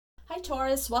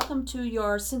Taurus, welcome to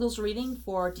your singles reading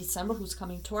for December, who's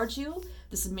coming towards you.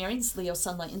 This is Mary, this is Leo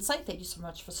Sunlight Insight. Thank you so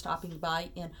much for stopping by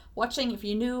and watching. If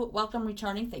you're new, welcome,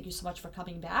 returning. Thank you so much for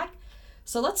coming back.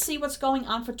 So let's see what's going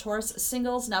on for Taurus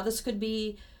singles. Now this could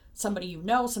be somebody you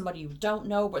know, somebody you don't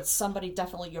know, but somebody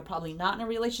definitely you're probably not in a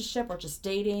relationship or just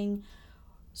dating.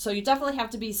 So you definitely have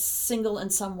to be single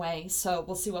in some way. So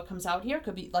we'll see what comes out here.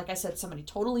 Could be, like I said, somebody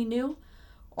totally new.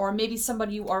 Or maybe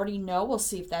somebody you already know. We'll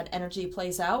see if that energy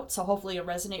plays out. So hopefully it'll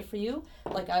resonate for you.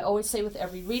 Like I always say with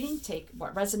every reading, take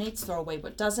what resonates, throw away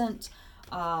what doesn't.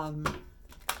 And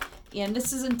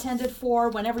this is intended for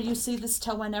whenever you see this,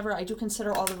 till whenever. I do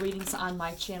consider all the readings on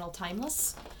my channel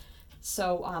timeless.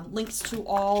 So links to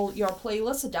all your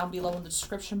playlists are down below in the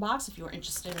description box if you're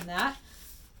interested in that.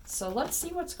 So let's see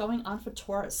what's going on for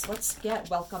Taurus. Let's get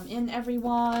welcome in,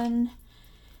 everyone.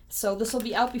 So this will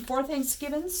be out before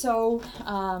Thanksgiving, so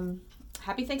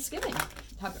happy Thanksgiving.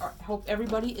 Hope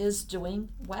everybody is doing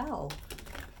well.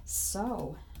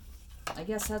 So I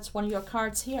guess that's one of your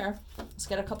cards here. Let's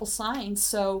get a couple signs.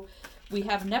 So we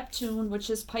have Neptune, which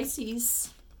is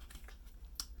Pisces.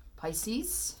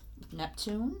 Pisces,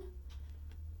 Neptune.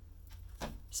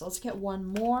 So let's get one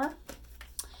more.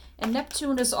 And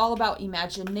Neptune is all about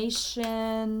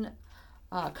imagination,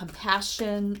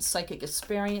 compassion, psychic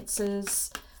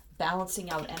experiences, balancing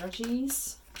out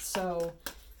energies. So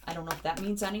I don't know if that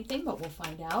means anything, but we'll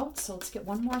find out. So let's get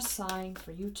one more sign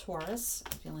for you, Taurus.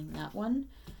 I'm feeling that one.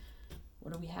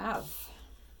 What do we have?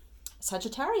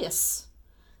 Sagittarius.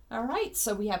 All right,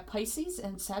 so we have Pisces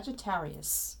and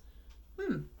Sagittarius.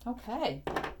 Okay.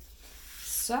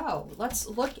 So let's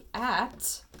look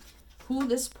at who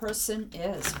this person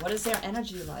is. What is their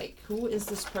energy like? Who is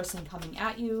this person coming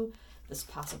at you? This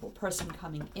possible person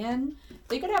coming in.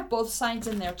 They could have both signs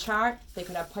in their chart. They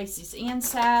could have Pisces and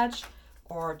Sag,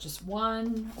 or just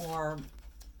one, or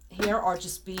here, or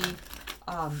just be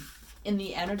in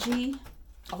the energy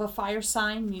of a fire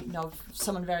sign. You know,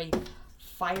 someone very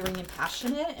fiery and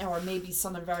passionate, or maybe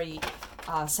someone very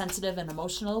sensitive and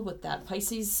emotional with that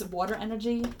Pisces water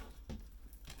energy.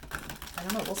 I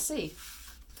don't know. We'll see.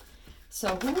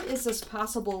 So who is this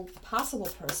possible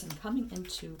person coming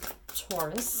into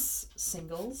Taurus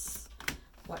singles?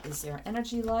 What is their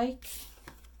energy like?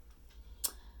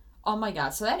 Oh my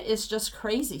God, so that is just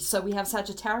crazy. So we have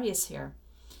Sagittarius here.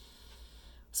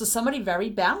 So somebody very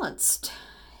balanced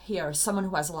here. Someone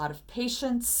who has a lot of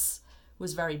patience, who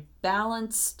is very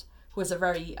balanced, who has a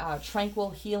very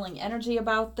tranquil, healing energy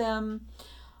about them,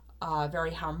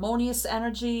 very harmonious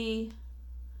energy.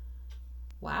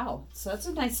 Wow, so that's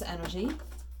a nice energy.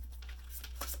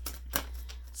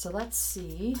 So let's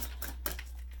see.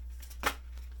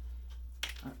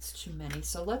 That's too many.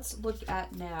 So let's look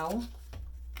at now.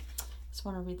 Just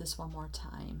want to read this one more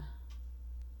time.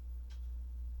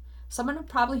 Someone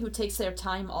who takes their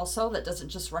time also, that doesn't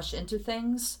just rush into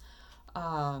things.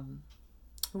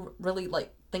 Who really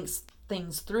thinks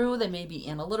things through. They may be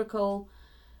analytical.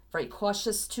 Very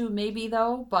cautious too, maybe,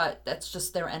 though, but that's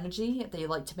just their energy. They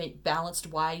like to make balanced,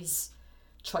 wise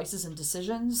choices and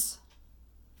decisions.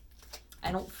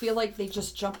 I don't feel like they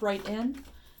just jump right in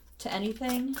to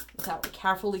anything without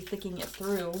carefully thinking it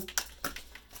through.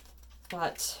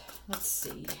 But let's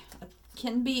see. It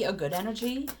can be a good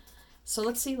energy. So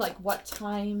let's see, like, what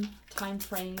time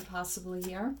frame possibly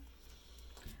here.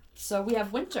 So we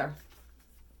have winter.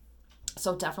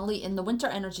 So definitely in the winter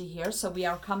energy here. So we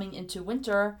are coming into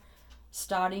winter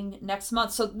starting next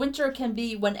month. So winter can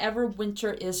be whenever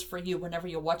winter is for you, whenever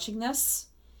you're watching this.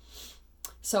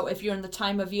 So if you're in the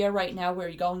time of year right now where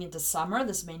you're going into summer,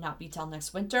 this may not be till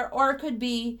next winter. Or it could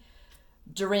be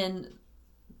during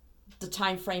the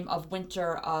time frame of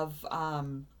winter of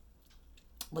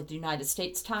like the United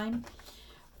States time.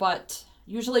 But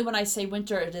usually when I say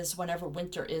winter, it is whenever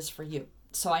winter is for you.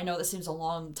 So I know this seems a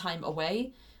long time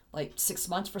away, like 6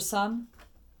 months for some,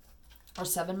 or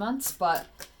 7 months, but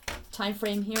time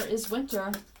frame here is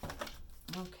winter.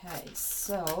 Okay,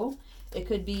 so it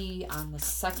could be on the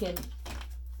second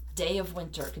day of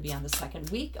winter. It could be on the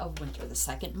second week of winter, the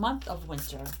second month of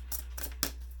winter,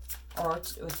 or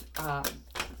with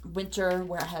winter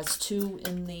where it has 2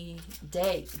 in the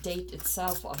date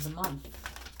itself of the month.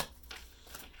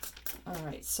 All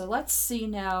right, so let's see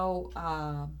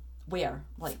now where,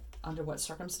 like, under what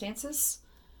circumstances.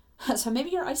 So maybe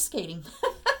you're ice skating.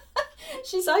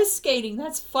 She's ice skating.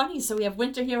 That's funny. So we have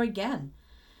winter here again.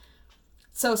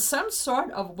 So some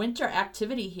sort of winter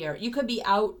activity here. You could be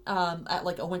out at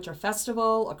like a winter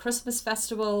festival, a Christmas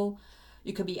festival.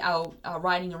 You could be out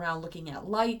riding around looking at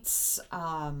lights,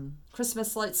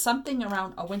 Christmas lights, something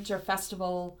around a winter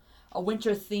festival, a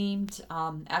winter themed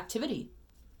activity.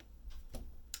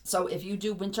 So if you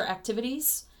do winter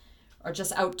activities or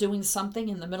just out doing something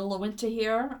in the middle of winter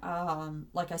here,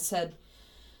 like I said,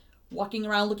 walking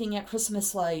around looking at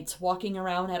Christmas lights, walking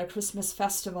around at a Christmas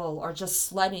festival, or just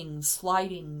sledding,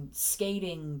 sliding,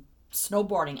 skating,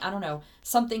 snowboarding, I don't know,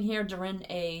 something here during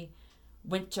a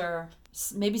winter.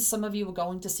 Maybe some of you were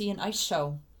going to see an ice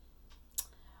show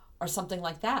or something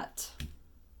like that.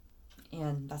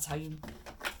 And that's how you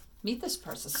meet this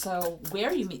person. So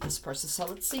where you meet this person. So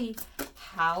let's see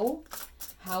how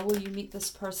will you meet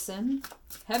this person.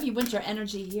 Heavy winter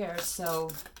energy here. So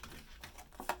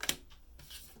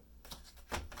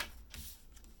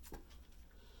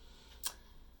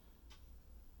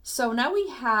now we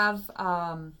have,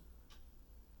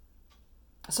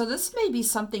 so this may be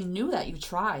something new that you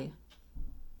try.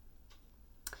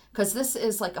 Because this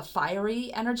is like a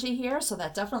fiery energy here. So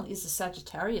that definitely is a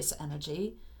Sagittarius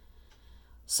energy.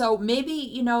 So maybe,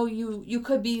 you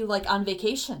could be like on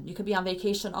vacation. You could be on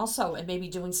vacation also and maybe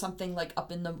doing something like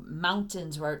up in the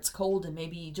mountains where it's cold and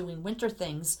maybe doing winter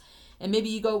things. And maybe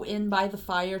you go in by the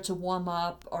fire to warm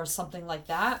up or something like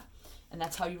that. And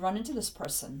that's how you run into this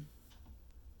person.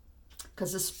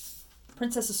 Because this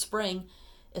Princess of Spring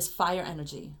is fire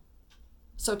energy.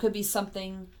 So it could be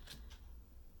something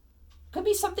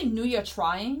new you're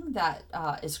trying that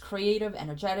is creative,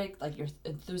 energetic, like you're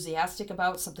enthusiastic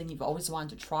about, something you've always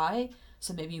wanted to try.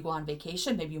 So maybe you go on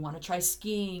vacation, maybe you want to try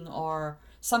skiing or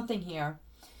something here.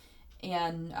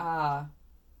 And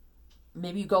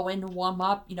maybe you go in to warm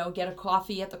up, get a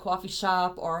coffee at the coffee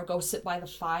shop or go sit by the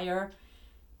fire.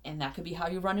 And that could be how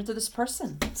you run into this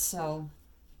person. So,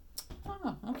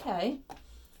 okay.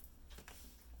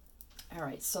 All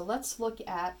right, so let's look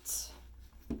at...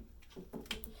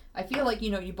 I feel like,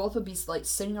 you both would be like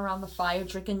sitting around the fire,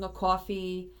 drinking a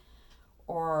coffee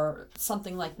or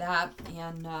something like that.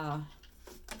 And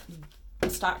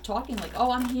start talking like,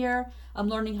 oh, I'm here. I'm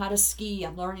learning how to ski.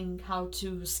 I'm learning how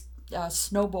to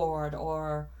snowboard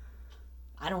or,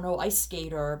 I don't know, ice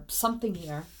skate or something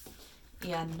here.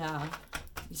 And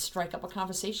you strike up a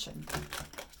conversation.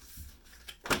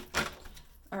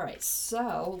 All right,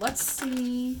 so let's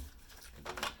see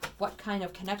what kind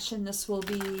of connection this will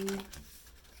be.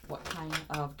 What kind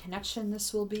of connection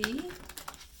this will be.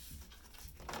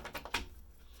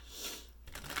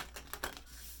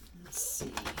 Let's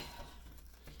see.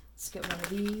 Let's get one of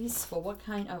these. For what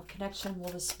kind of connection will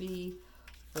this be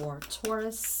for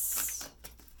Taurus?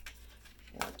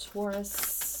 For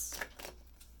Taurus.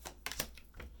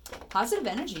 Positive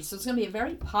energy. So it's going to be a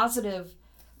very positive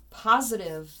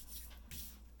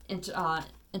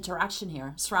interaction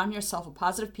here. Surround yourself with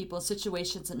positive people,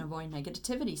 situations, and avoid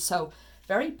negativity. So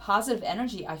very positive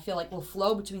energy, I feel like, will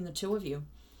flow between the two of you.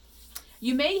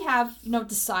 You may have,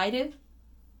 decided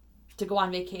to go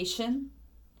on vacation,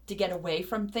 to get away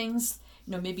from things.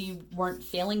 Maybe you weren't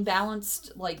feeling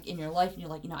balanced, like, in your life, and you're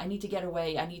like, I need to get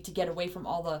away. I need to get away from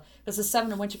all the... Because the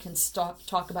Seven of Winter can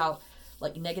talk about,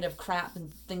 like, negative crap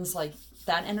and things like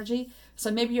that energy. So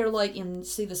maybe you're like,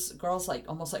 see this girl's, like,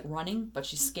 almost like running, but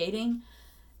she's skating.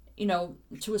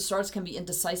 Two of Swords can be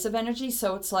indecisive energy,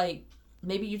 so it's like,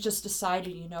 maybe you just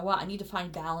decided, you know what, I need to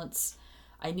find balance.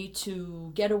 I need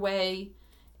to get away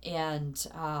and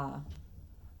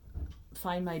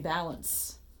find my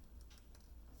balance.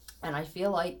 And I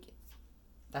feel like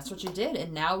that's what you did.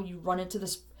 And now you run into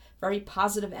this very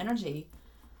positive energy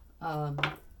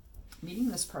meeting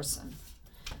this person.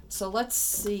 So let's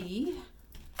see.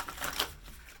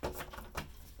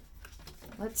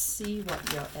 Let's see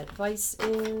what your advice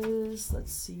is.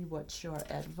 Let's see what your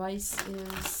advice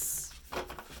is.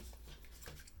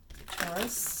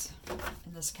 Taurus,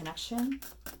 in this connection.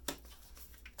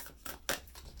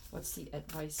 What's the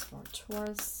advice for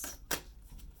Taurus?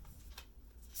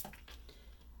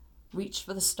 Reach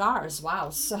for the stars. Wow.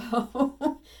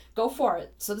 So go for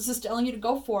it. So this is telling you to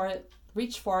go for it.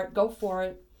 Reach for it. Go for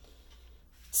it.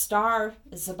 Star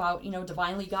is about,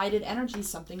 divinely guided energy,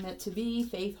 something meant to be,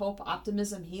 faith, hope,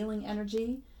 optimism, healing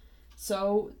energy.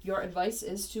 So your advice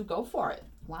is to go for it.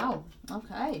 Wow.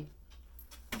 Okay.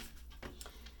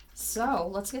 So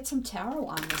let's get some tarot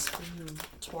on this for you,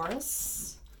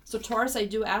 Taurus. So Taurus, I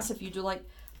do ask if you're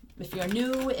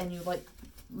new and you like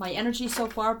my energy so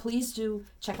far, please do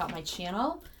check out my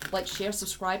channel. Like, share,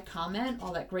 subscribe, comment,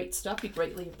 all that great stuff. Be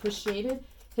greatly appreciated.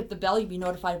 Hit the bell. You'll be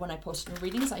notified when I post new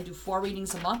readings. I do 4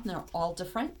 readings a month, and they're all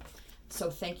different. So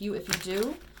thank you if you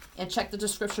do. And check the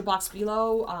description box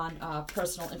below on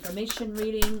personal information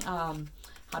reading,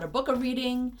 how to book a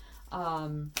reading,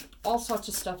 all sorts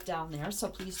of stuff down there. So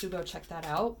please do go check that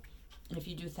out. And if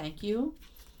you do, thank you.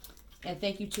 And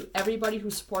thank you to everybody who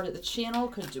supported the channel.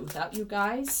 Couldn't do it without you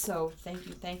guys. So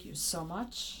thank you so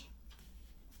much.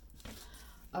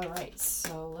 All right,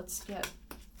 so let's get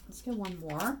one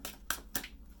more.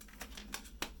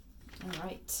 All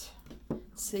right,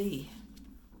 let's see.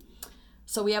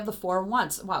 So we have the Four of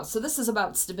Wands. Wow, so this is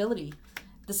about stability.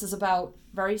 This is about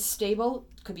very stable.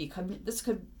 This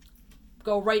could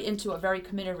go right into a very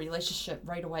committed relationship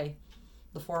right away.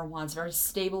 The Four of Wands, very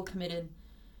stable, committed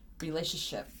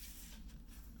relationship.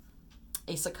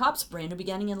 Ace of Cups, brand new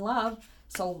beginning in love.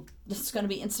 So this is going to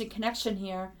be instant connection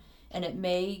here, and it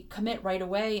may commit right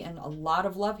away, and a lot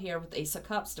of love here with Ace of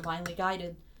Cups, divinely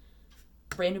guided.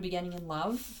 Brand new beginning in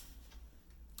love.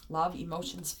 Love,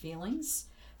 emotions, feelings.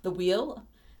 The Wheel.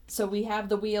 So we have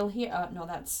the Wheel here. No,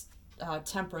 that's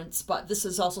Temperance, but this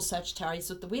is also Sagittarius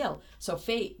with the Wheel. So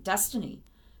fate, destiny,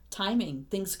 timing,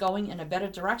 things going in a better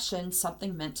direction,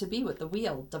 something meant to be with the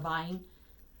Wheel. Divine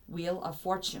Wheel of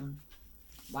Fortune.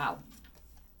 Wow.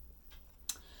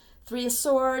 Three of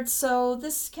Swords. So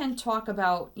this can talk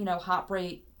about,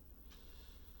 heartbreak.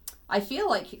 I feel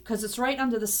like, because it's right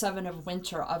under the Seven of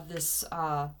Winter of this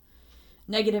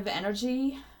negative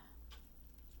energy.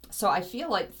 So I feel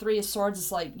like Three of Swords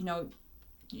is like,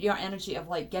 your energy of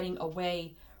like getting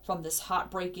away from this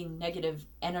heartbreaking negative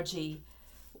energy.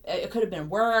 It could have been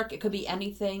work, it could be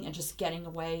anything, and just getting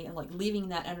away and like leaving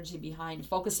that energy behind,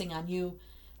 focusing on you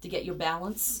to get your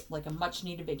balance, like a much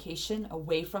needed vacation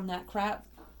away from that crap.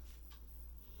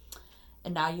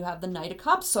 And now you have the Knight of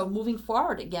Cups. So moving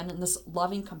forward again in this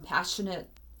loving, compassionate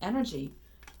energy,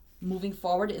 moving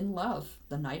forward in love.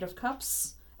 The Knight of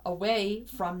Cups, away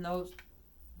from those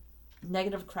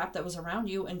negative crap that was around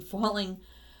you and falling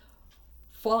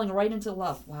right into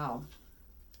love. Wow.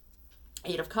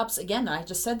 Eight of Cups, again, I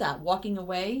just said that, walking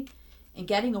away and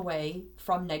getting away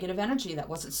from negative energy that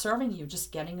wasn't serving you,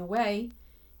 just getting away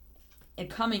and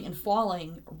coming and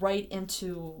falling right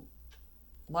into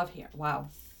love here. Wow.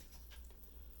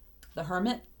 The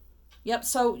Hermit. Yep,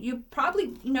 so you probably,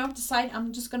 decide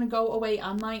I'm just going to go away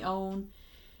on my own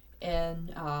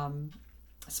and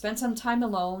spend some time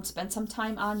alone, spend some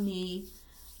time on me,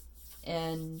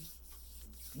 and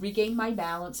regain my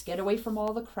balance, get away from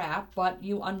all the crap, but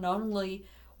you unknowingly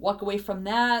walk away from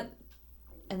that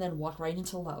and then walk right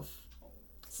into love.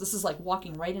 So this is like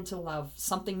walking right into love.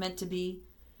 Something meant to be,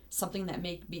 something that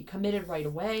may be committed right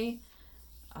away.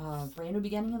 Brand new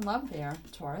beginning in love there,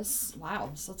 Taurus.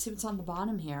 Wow. So let's see what's on the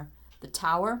bottom here. The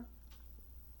Tower.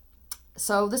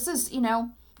 So this is,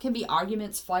 can be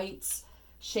arguments, fights,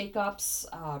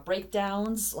 shakeups,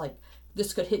 breakdowns. Like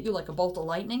this could hit you like a bolt of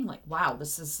lightning. Like, wow,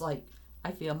 this is like,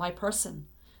 I feel my person.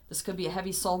 This could be a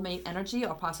heavy soulmate energy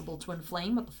or possible twin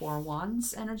flame with the Four of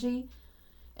Wands energy.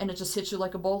 And it just hits you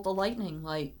like a bolt of lightning.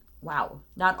 Like, wow.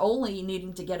 Not only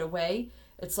needing to get away,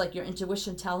 it's like your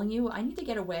intuition telling you, I need to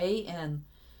get away, and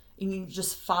you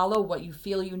just follow what you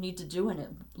feel you need to do, and it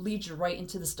leads you right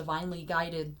into this divinely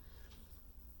guided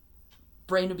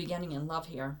brand new beginning in love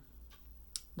here,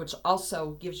 which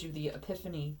also gives you the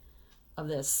epiphany of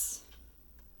this.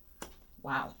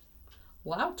 Wow.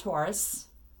 Wow, Taurus.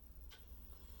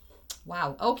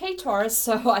 Wow. Okay, Taurus.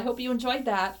 So I hope you enjoyed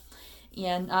that.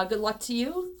 And good luck to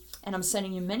you. And I'm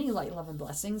sending you many light, love, and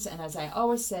blessings. And as I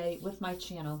always say with my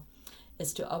channel,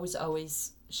 is to always,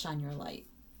 always shine your light.